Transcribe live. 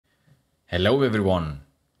Hello everyone!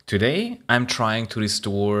 Today I'm trying to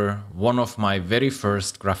restore one of my very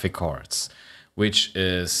first graphic cards, which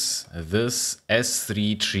is this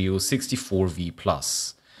S3 Trio64V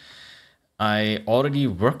Plus. I already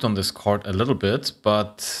worked on this card a little bit,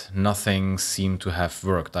 but nothing seemed to have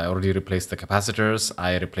worked. I already replaced the capacitors,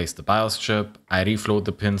 I replaced the BIOS chip, I reflowed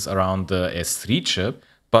the pins around the S3 chip,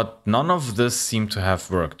 but none of this seemed to have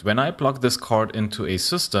worked. When I plug this card into a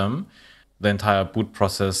system, the entire boot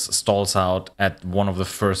process stalls out at one of the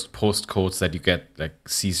first postcodes that you get, like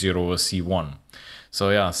C0 or C1. So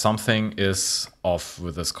yeah, something is off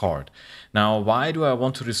with this card. Now, why do I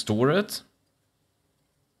want to restore it?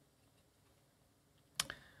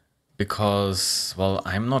 Because, well,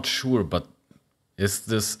 I'm not sure, but is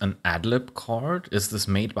this an AdLib card? Is this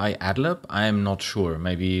made by AdLib? I am not sure.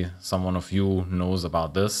 Maybe someone of you knows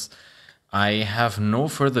about this. I have no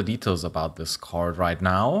further details about this card right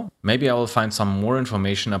now. Maybe I will find some more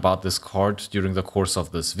information about this card during the course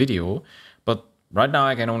of this video, but right now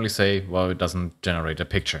I can only say, well, it doesn't generate a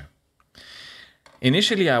picture.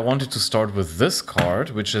 Initially, I wanted to start with this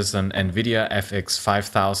card, which is an NVIDIA FX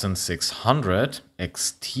 5600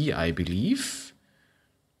 XT, I believe.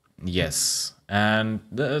 Yes, and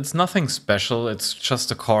it's nothing special. It's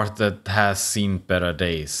just a card that has seen better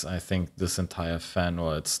days. I think this entire fan,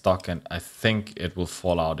 well, it's stuck, and I think it will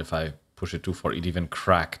fall out if I push it too far. It even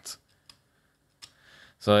cracked.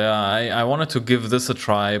 So yeah, I wanted to give this a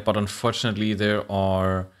try, but unfortunately there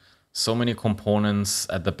are so many components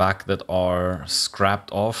at the back that are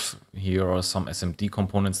scrapped off. Here are some SMD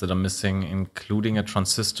components that are missing, including a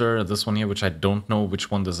transistor, this one here, which I don't know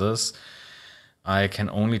which one this is. I can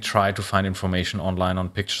only try to find information online on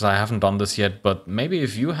pictures. I haven't done this yet, but maybe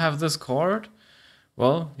if you have this card,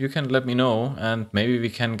 well, you can let me know and maybe we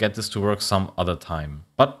can get this to work some other time,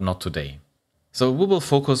 but not today. So we will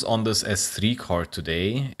focus on this S3 card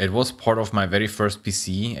today. It was part of my very first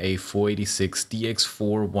PC, a 486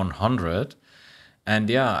 DX4 and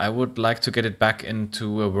yeah, I would like to get it back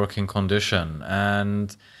into a working condition.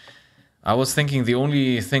 And I was thinking the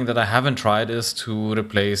only thing that I haven't tried is to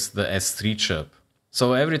replace the S3 chip.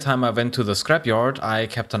 So every time I went to the scrapyard, I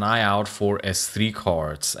kept an eye out for S3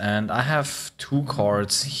 cards, and I have two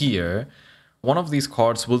cards here. One of these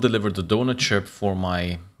cards will deliver the donor chip for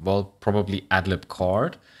my, well, probably AdLib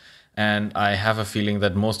card. And I have a feeling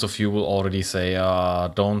that most of you will already say,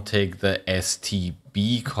 don't take the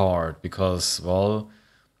STB card because, well,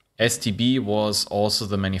 STB was also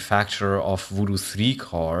the manufacturer of Voodoo 3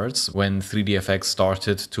 cards when 3DFX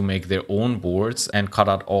started to make their own boards and cut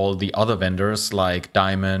out all the other vendors like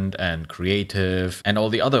Diamond and Creative and all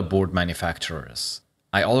the other board manufacturers.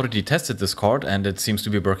 I already tested this card and it seems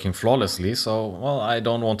to be working flawlessly, so, well, I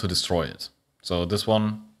don't want to destroy it. So this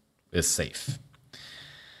one is safe.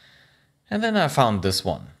 And then I found this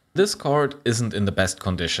one. This card isn't in the best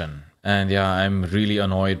condition. And yeah, I'm really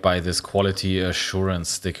annoyed by this quality assurance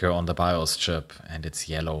sticker on the BIOS chip, and it's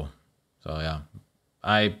yellow. So yeah,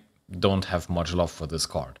 I don't have much love for this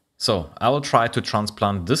card. So I will try to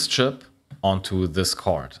transplant this chip onto this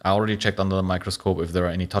card. I already checked under the microscope if there are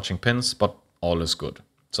any touching pins, but all is good.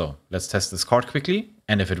 So let's test this card quickly,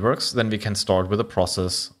 and if it works, then we can start with the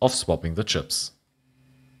process of swapping the chips.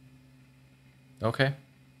 Okay.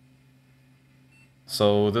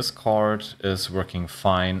 So this card is working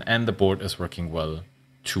fine and the board is working well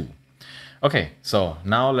too. Okay, so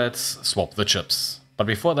now let's swap the chips. But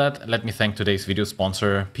before that, let me thank today's video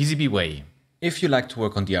sponsor, PCBWay. If you like to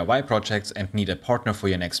work on DIY projects and need a partner for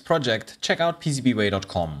your next project, check out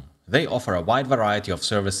PCBWay.com. They offer a wide variety of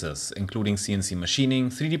services, including CNC machining,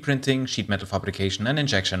 3D printing, sheet metal fabrication and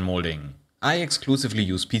injection molding. I exclusively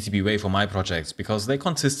use PCBWay for my projects because they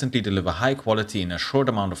consistently deliver high quality in a short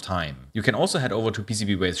amount of time. You can also head over to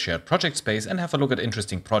PCBWay's shared project space and have a look at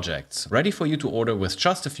interesting projects, ready for you to order with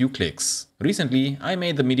just a few clicks. Recently, I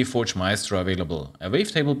made the MIDI Forge Maestro available, a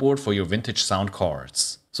wavetable board for your vintage sound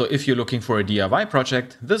cards. So if you're looking for a DIY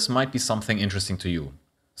project, this might be something interesting to you.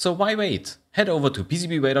 So why wait? Head over to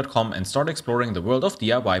PCBWay.com and start exploring the world of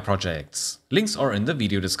DIY projects. Links are in the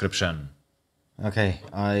video description. Okay,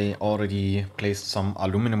 I already placed some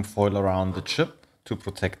aluminum foil around the chip to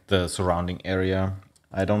protect the surrounding area.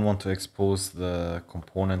 I don't want to expose the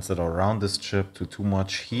components that are around this chip to too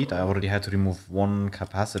much heat. I already had to remove one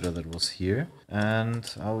capacitor that was here. And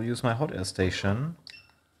I'll use my hot air station.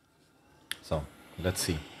 So, let's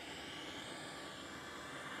see.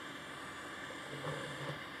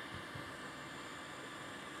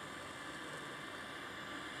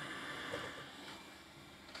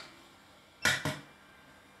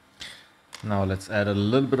 Now let's add a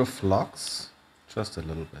little bit of flux, just a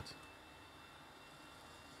little bit.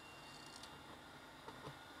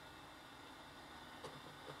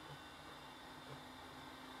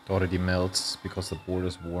 already melts because the board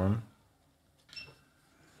is warm.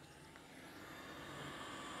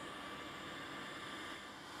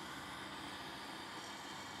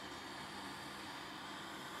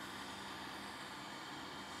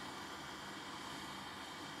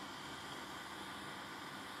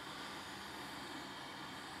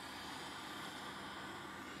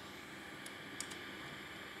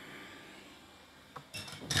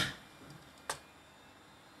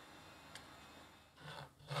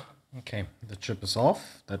 Okay, the chip is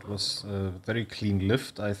off. That was a very clean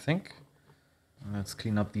lift, I think. Let's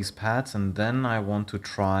clean up these pads, and then I want to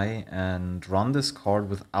try and run this card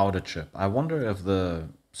without a chip. I wonder if the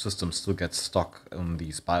system still gets stuck in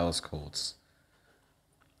these BIOS codes.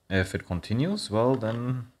 If it continues, well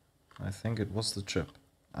then I think it was the chip.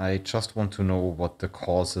 I just want to know what the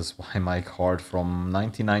cause is why my card from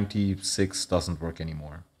 1996 doesn't work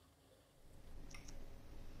anymore.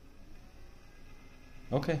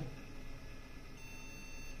 Okay.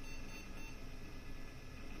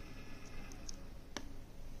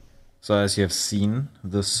 So as you have seen,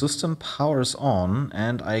 the system powers on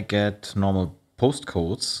and I get normal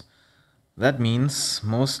postcodes. That means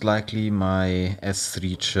most likely my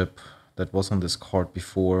S3 chip that was on this card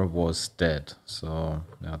before was dead. So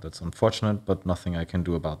yeah, that's unfortunate, but nothing I can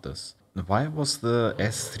do about this. Why was the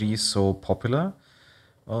S3 so popular?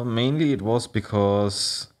 Well, mainly it was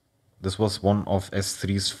because this was one of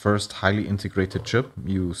S3's first highly integrated chip.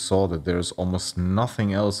 You saw that there's almost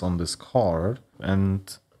nothing else on this card,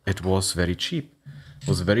 and it was very cheap. It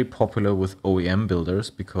was very popular with OEM builders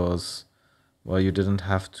because, well, you didn't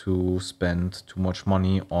have to spend too much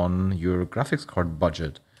money on your graphics card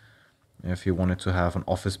budget. If you wanted to have an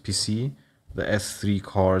office PC, the S3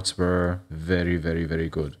 cards were very, very, very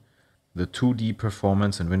good. The 2D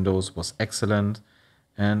performance in Windows was excellent,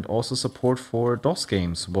 and also support for DOS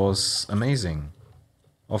games was amazing.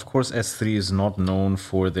 Of course, S3 is not known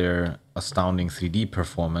for their astounding 3D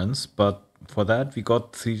performance, but for that we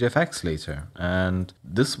got 3DFX later. And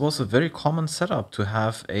this was a very common setup to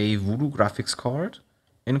have a Voodoo graphics card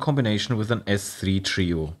in combination with an S3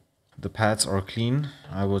 Trio. The pads are clean.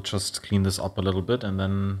 I will just clean this up a little bit and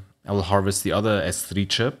then I will harvest the other S3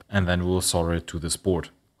 chip and then we'll solder it to this board.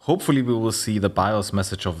 Hopefully we will see the BIOS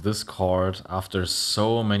message of this card after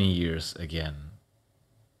so many years again.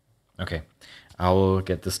 Okay, I'll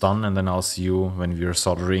get this done and then I'll see you when we're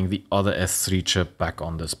soldering the other S3 chip back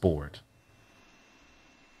on this board.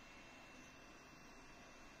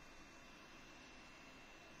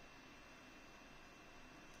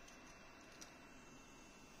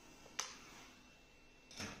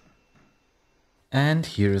 And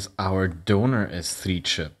here is our donor S3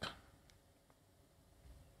 chip.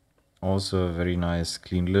 Also a very nice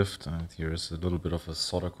clean lift, and here is a little bit of a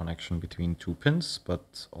solder connection between two pins,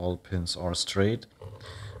 but all pins are straight.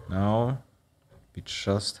 Now we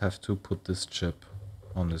just have to put this chip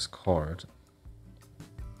on this card.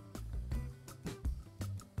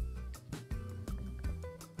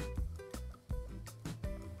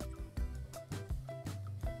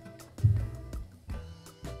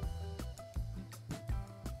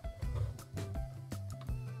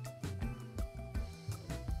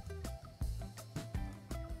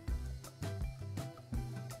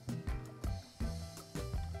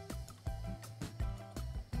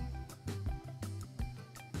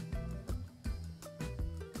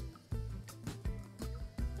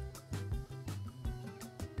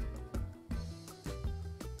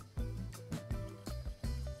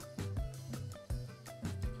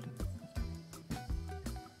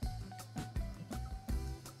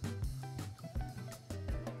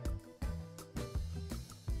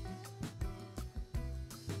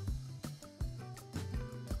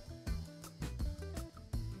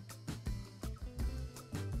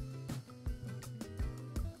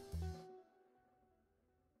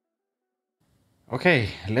 Okay,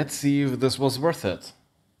 let's see if this was worth it.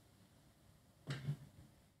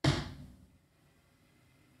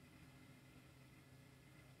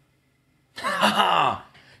 Haha!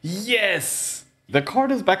 Yes! The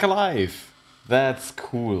card is back alive! That's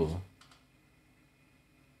cool.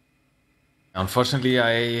 Unfortunately,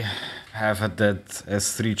 I have a dead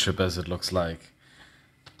S3 chip as it looks like.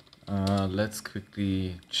 Let's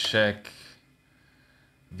quickly check.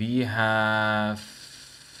 We have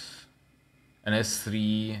an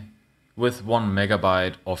S3 with 1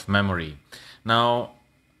 megabyte of memory. Now,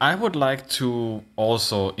 I would like to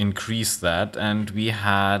also increase that, and we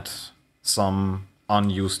had some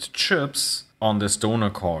unused chips on this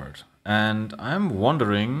donor card. And I'm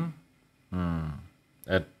wondering,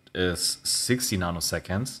 that is 60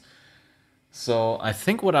 nanoseconds. So I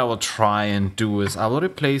think what I will try and do is I will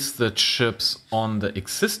replace the chips on the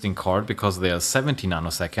existing card because they are 70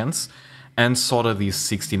 nanoseconds and solder these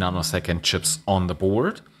 60 nanosecond chips on the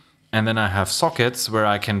board. And then I have sockets where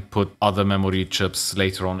I can put other memory chips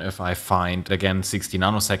later on if I find, again, 60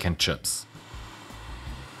 nanosecond chips.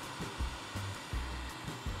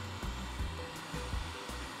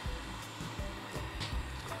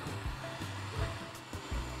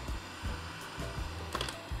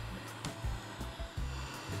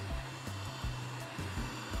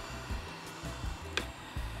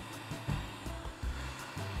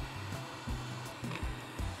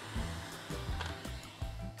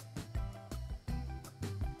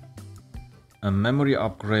 A memory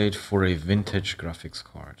upgrade for a vintage graphics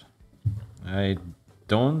card. I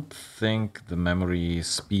don't think the memory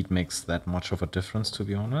speed makes that much of a difference, to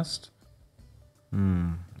be honest.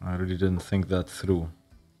 I really didn't think that through.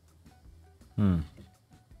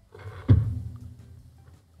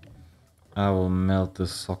 I will melt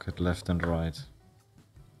this socket left and right.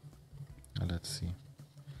 Let's see.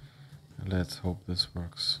 Let's hope this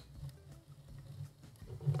works.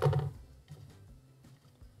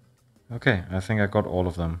 Okay, I think I got all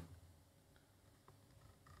of them.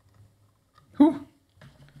 Whew.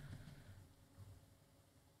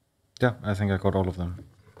 Yeah, I think I got all of them.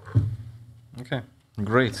 Okay,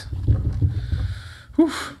 great.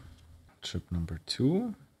 Whew. Chip number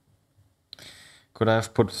 2. Could I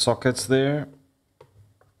have put sockets there?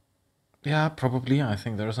 Yeah, probably. I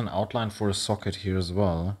think there's an outline for a socket here as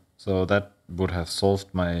well. So that would have solved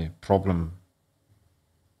my problem.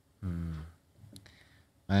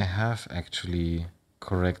 I have actually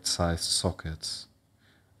correct sized sockets.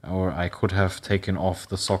 Or I could have taken off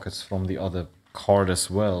the sockets from the other card as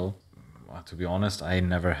well. To be honest, I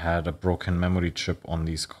never had a broken memory chip on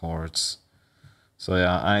these cards. So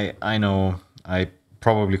yeah, I know I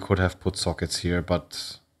probably could have put sockets here,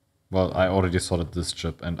 but well, I already soldered this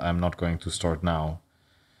chip and I'm not going to start now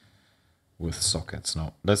with sockets.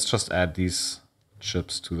 No, let's just add these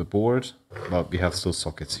chips to the board. Well, we have still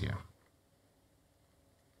sockets here.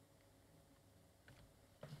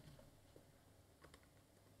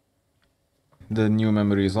 The new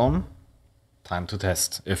memory is on. Time to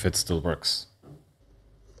test if it still works.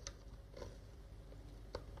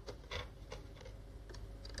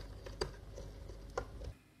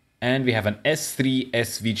 And we have an S3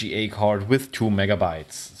 SVGA card with 2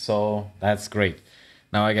 megabytes. So that's great.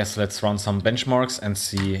 Now I guess let's run some benchmarks and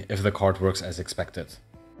see if the card works as expected.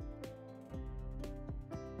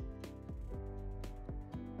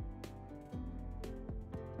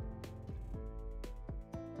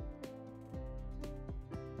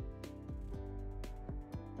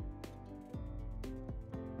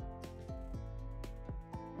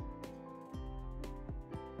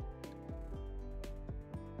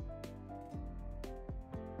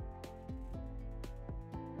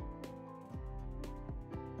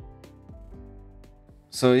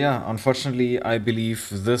 So yeah, unfortunately, I believe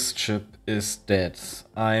this chip is dead.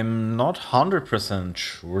 I'm not 100%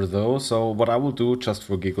 sure though, so what I will do just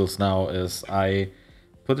for giggles now is I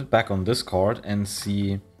put it back on this card and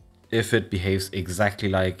see if it behaves exactly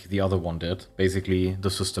like the other one did. Basically,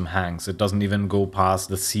 the system hangs. It doesn't even go past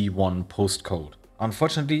the C1 postcode.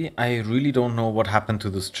 Unfortunately, I really don't know what happened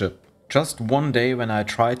to this chip. Just one day when I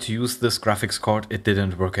tried to use this graphics card, it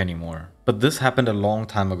didn't work anymore. But this happened a long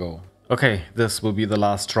time ago. Okay, this will be the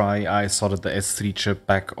last try. I soldered the S3 chip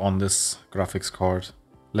back on this graphics card.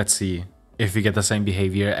 Let's see if we get the same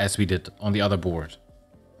behavior as we did on the other board.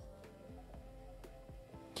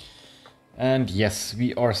 And yes,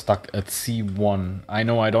 we are stuck at C1. I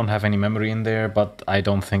know I don't have any memory in there, but I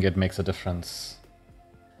don't think it makes a difference.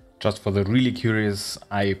 Just for the really curious,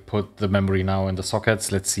 I put the memory now in the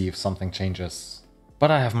sockets. Let's see if something changes.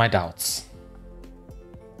 But I have my doubts.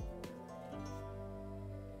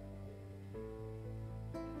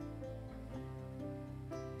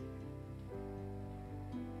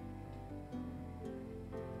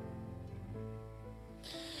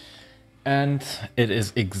 And it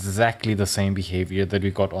is exactly the same behavior that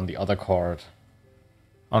we got on the other card.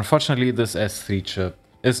 Unfortunately, this S3 chip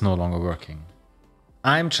is no longer working.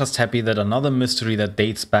 I'm just happy that another mystery that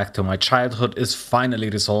dates back to my childhood is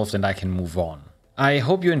finally resolved and I can move on. I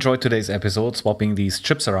hope you enjoyed today's episode swapping these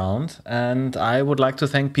chips around, and I would like to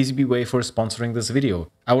thank PCBWay for sponsoring this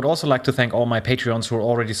video. I would also like to thank all my Patreons who are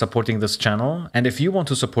already supporting this channel, and if you want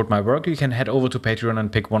to support my work, you can head over to Patreon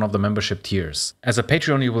and pick one of the membership tiers. As a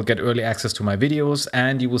Patreon, you will get early access to my videos,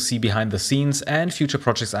 and you will see behind the scenes and future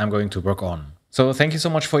projects I'm going to work on. So thank you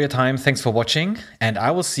so much for your time, thanks for watching, and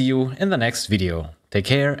I will see you in the next video. Take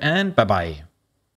care and bye bye.